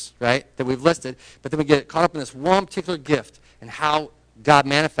gifts, right, that we've listed, but then we get caught up in this one particular gift and how God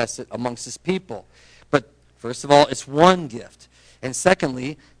manifests it amongst his people. But first of all, it's one gift. And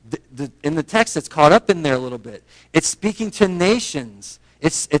secondly, in the text, it's caught up in there a little bit. It's speaking to nations.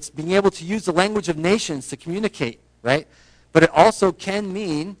 It's being able to use the language of nations to communicate, right? But it also can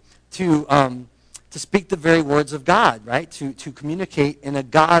mean to speak the very words of God, right? To communicate in a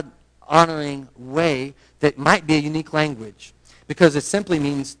God-honoring way that might be a unique language. Because it simply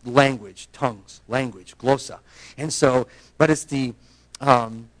means language, tongues, language, glossa. And so, but it's the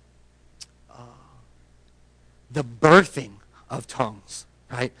birthing of tongues,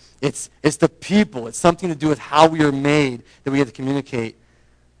 right? It's the people. It's something to do with how we are made that we have to communicate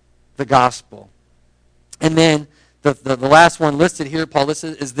the gospel. And then the last one listed here, Paul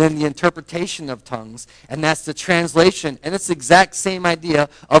listed, is then the interpretation of tongues, and that's the translation. And it's the exact same idea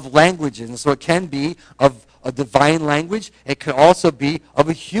of languages. And so it can be of a divine language. It could also be of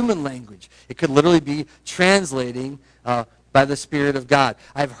a human language. It could literally be translating by the Spirit of God.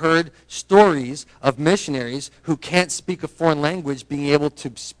 I've heard stories of missionaries who can't speak a foreign language being able to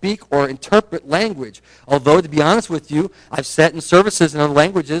speak or interpret language. Although, to be honest with you, I've sat in services in other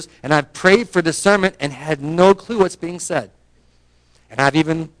languages, and I've prayed for discernment and had no clue what's being said. And I've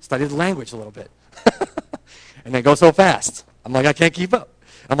even studied the language a little bit. And they go so fast. I'm like, I can't keep up.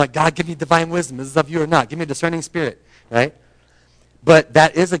 I'm like, God, give me divine wisdom. Is this of you or not? Give me a discerning spirit, right? But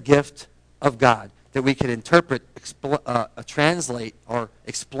that is a gift of God, that we could interpret, translate, or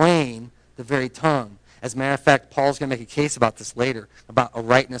explain the very tongue. As a matter of fact, Paul's going to make a case about this later, about a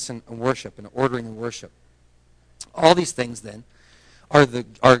rightness in worship and ordering in worship. All these things, then,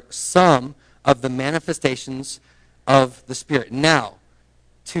 are some of the manifestations of the Spirit. Now,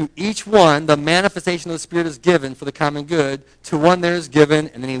 to each one, the manifestation of the Spirit is given for the common good. To one there is given,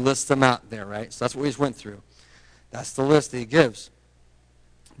 and then he lists them out there, right? So that's what we just went through. That's the list that he gives.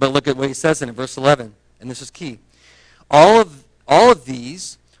 But look at what he says in it, verse 11, and this is key. All of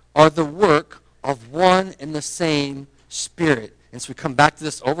these are the work of one and the same Spirit. And so we come back to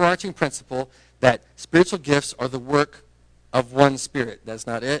this overarching principle that spiritual gifts are the work of one Spirit. That's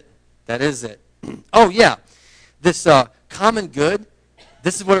not it. That is it. Oh, yeah. This common good,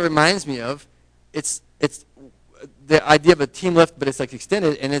 this is what it reminds me of. It's the idea of a team lift, but it's like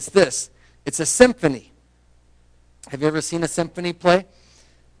extended, and it's this. It's a symphony. Have you ever seen a symphony play?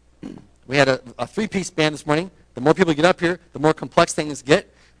 We had a three-piece band this morning. The more people get up here, the more complex things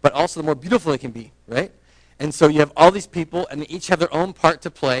get, but also the more beautiful they can be, right? And so you have all these people, and they each have their own part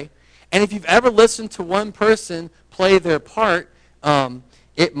to play. And if you've ever listened to one person play their part,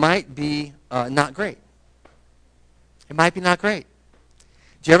 it might be not great. It might be not great.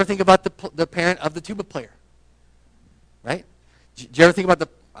 Do you ever think about the parent of the tuba player? Right? Do you ever think about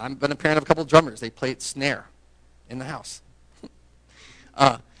I've been a parent of a couple of drummers. They played snare in the house.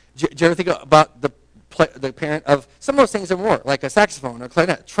 Do you ever think about the parent of some of those things and more, like a saxophone or a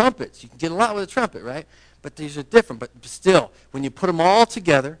clarinet, trumpets? You can get a lot with a trumpet, right? But these are different. But still, when you put them all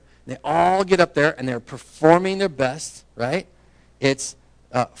together, they all get up there and they're performing their best, right? It's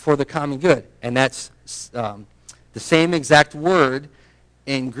for the common good. And that's the same exact word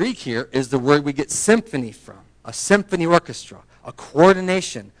in Greek here is the word we get symphony from, a symphony orchestra, a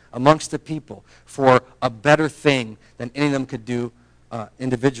coordination amongst the people for a better thing than any of them could do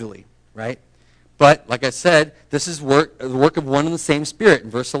individually, right? But, like I said, this is the work of one and the same Spirit in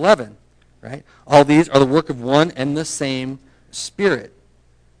verse 11, right? All these are the work of one and the same Spirit.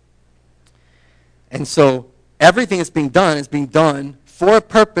 And so everything that's being done is being done for a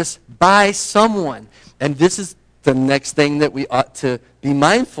purpose by someone. And this is the next thing that we ought to be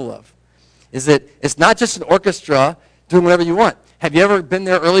mindful of, is that it's not just an orchestra doing whatever you want. Have you ever been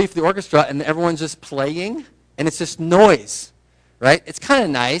there early for the orchestra and everyone's just playing and it's just noise, right? It's kind of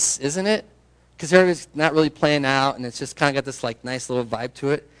nice, isn't it? Because everybody's not really playing out and it's just kind of got this like nice little vibe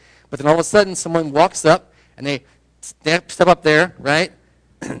to it. But then all of a sudden someone walks up and they step up there, right?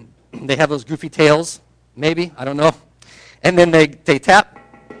 They have those goofy tails, maybe, I don't know. And then they tap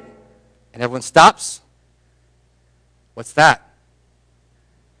and everyone stops. What's that?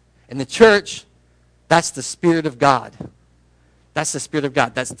 In the church, that's the Spirit of God. That's the Spirit of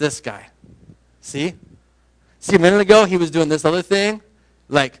God. That's this guy. See? See, a minute ago, he was doing this other thing.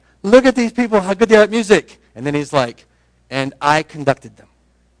 Like, look at these people, how good they are at music. And then he's like, and I conducted them.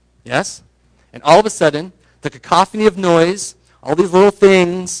 Yes? And all of a sudden, the cacophony of noise, all these little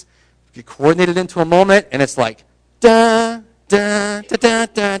things, get coordinated into a moment, and it's like, da, da, da, da,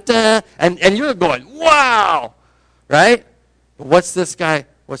 da, da. And you're going, wow! Right? But what's this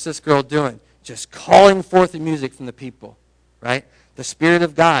girl doing? Just calling forth the music from the people. Right? The Spirit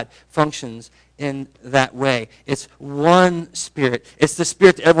of God functions in that way. It's one Spirit. It's the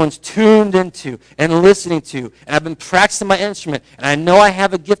Spirit that everyone's tuned into and listening to. And I've been practicing my instrument, and I know I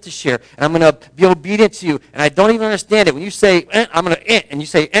have a gift to share, and I'm going to be obedient to you, and I don't even understand it. When you say, I'm going to, and you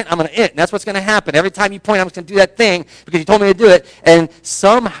say, I'm going to, and that's what's going to happen. Every time you point, I'm just going to do that thing because you told me to do it. And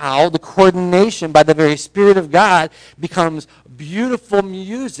somehow the coordination by the very Spirit of God becomes beautiful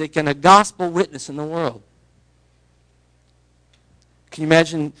music and a gospel witness in the world. Can you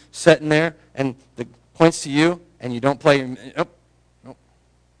imagine sitting there and the points to you and you don't play? Nope.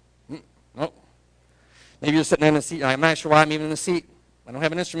 Maybe you're sitting there in the seat. I'm not sure why I'm even in the seat. I don't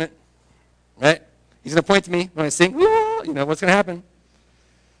have an instrument. Right? He's going to point to me when I sing. You know what's going to happen.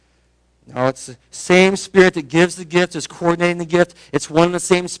 No, it's the same Spirit that gives the gift, is coordinating the gift. It's one and the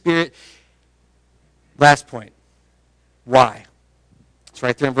same Spirit. Last point. Why? It's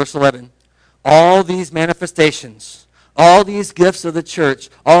right there in verse 11. All these manifestations, all these gifts of the church,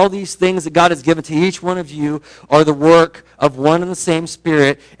 all these things that God has given to each one of you are the work of one and the same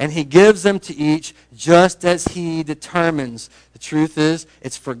Spirit, and He gives them to each just as He determines. The truth is,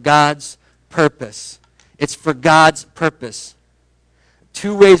 it's for God's purpose. It's for God's purpose.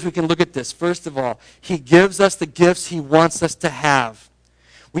 Two ways we can look at this. First of all, He gives us the gifts He wants us to have.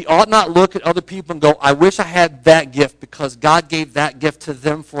 We ought not look at other people and go, I wish I had that gift because God gave that gift to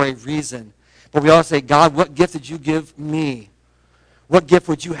them for a reason. But we ought to say, God, what gift did you give me? What gift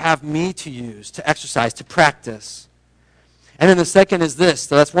would you have me to use, to exercise, to practice? And then the second is this.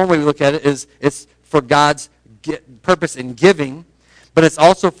 So that's one way we look at it, is it's for God's purpose in giving, but it's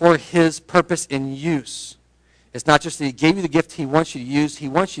also for His purpose in use. It's not just that He gave you the gift He wants you to use. He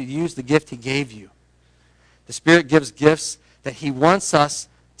wants you to use the gift He gave you. The Spirit gives gifts that He wants us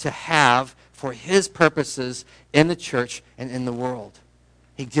to have for His purposes in the church and in the world.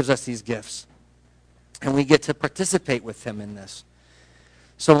 He gives us these gifts. And we get to participate with Him in this.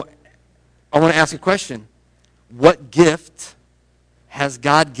 So I want to ask a question. What gift has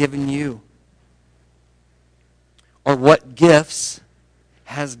God given you? Or what gifts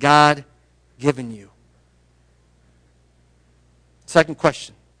has God given you? Second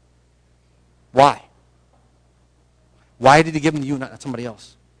question. Why? Why did He give them to you, not somebody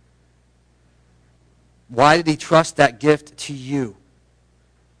else? Why did He trust that gift to you?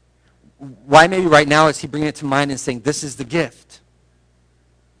 Why maybe right now is He bringing it to mind and saying, this is the gift?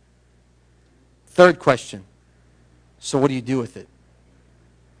 Third question. So what do you do with it?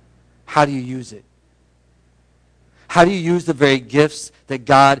 How do you use it? How do you use the very gifts that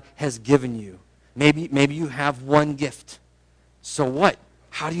God has given you? Maybe you have one gift. So what?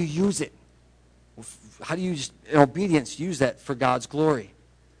 How do you use it? How do you, in obedience, use that for God's glory?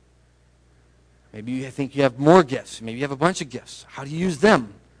 Maybe you think you have more gifts. Maybe you have a bunch of gifts. How do you use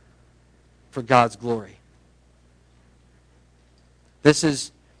them for God's glory? This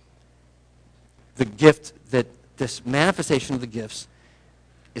is the gift that this manifestation of the gifts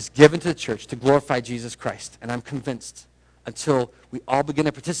is given to the church to glorify Jesus Christ. And I'm convinced until we all begin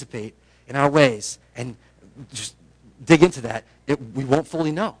to participate in our ways and just dig into that, we won't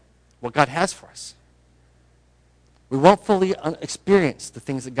fully know what God has for us. We won't fully experience the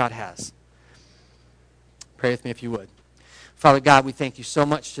things that God has. Pray with me if you would. Father God, we thank you so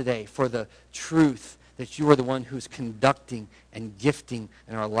much today for the truth that you are the one who's conducting and gifting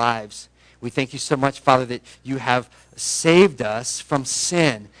in our lives. We thank you so much, Father, that you have saved us from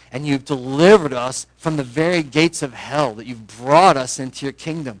sin and you've delivered us from the very gates of hell, that you've brought us into your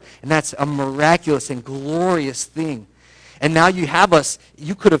kingdom. And that's a miraculous and glorious thing. And now you have us.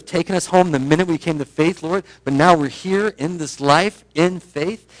 You could have taken us home the minute we came to faith, Lord, but now we're here in this life in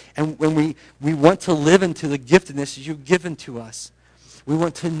faith. And when we want to live into the giftedness you've given to us. We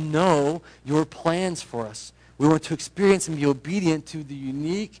want to know your plans for us. We want to experience and be obedient to the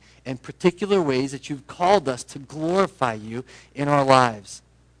unique and particular ways that you've called us to glorify you in our lives.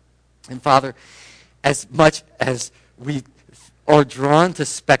 And Father, as much as we are drawn to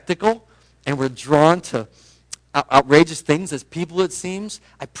spectacle and we're drawn to outrageous things as people, it seems,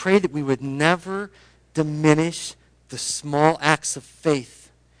 I pray that we would never diminish the small acts of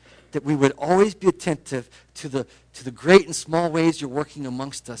faith, that we would always be attentive to the great and small ways you're working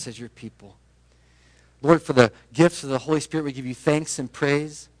amongst us as your people. Lord, for the gifts of the Holy Spirit, we give you thanks and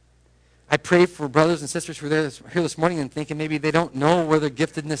praise. I pray for brothers and sisters who are here this morning and thinking maybe they don't know where their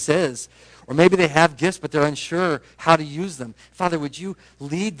giftedness is. Or maybe they have gifts, but they're unsure how to use them. Father, would you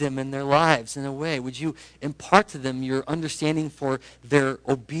lead them in their lives in a way? Would you impart to them your understanding for their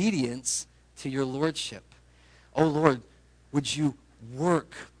obedience to your lordship? Oh, Lord, would you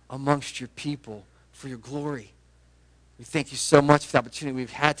work amongst your people for your glory? We thank you so much for the opportunity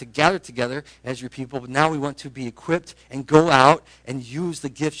we've had to gather together as your people, but now we want to be equipped and go out and use the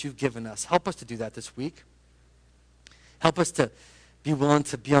gifts you've given us. Help us to do that this week. Help us to be willing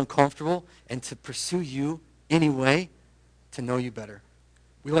to be uncomfortable and to pursue you anyway, to know you better.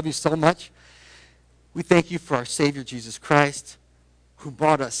 We love you so much. We thank you for our Savior, Jesus Christ, who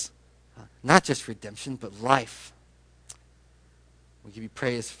brought us not just redemption, but life. We give you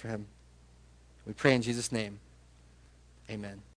praise for him. We pray in Jesus' name. Amen.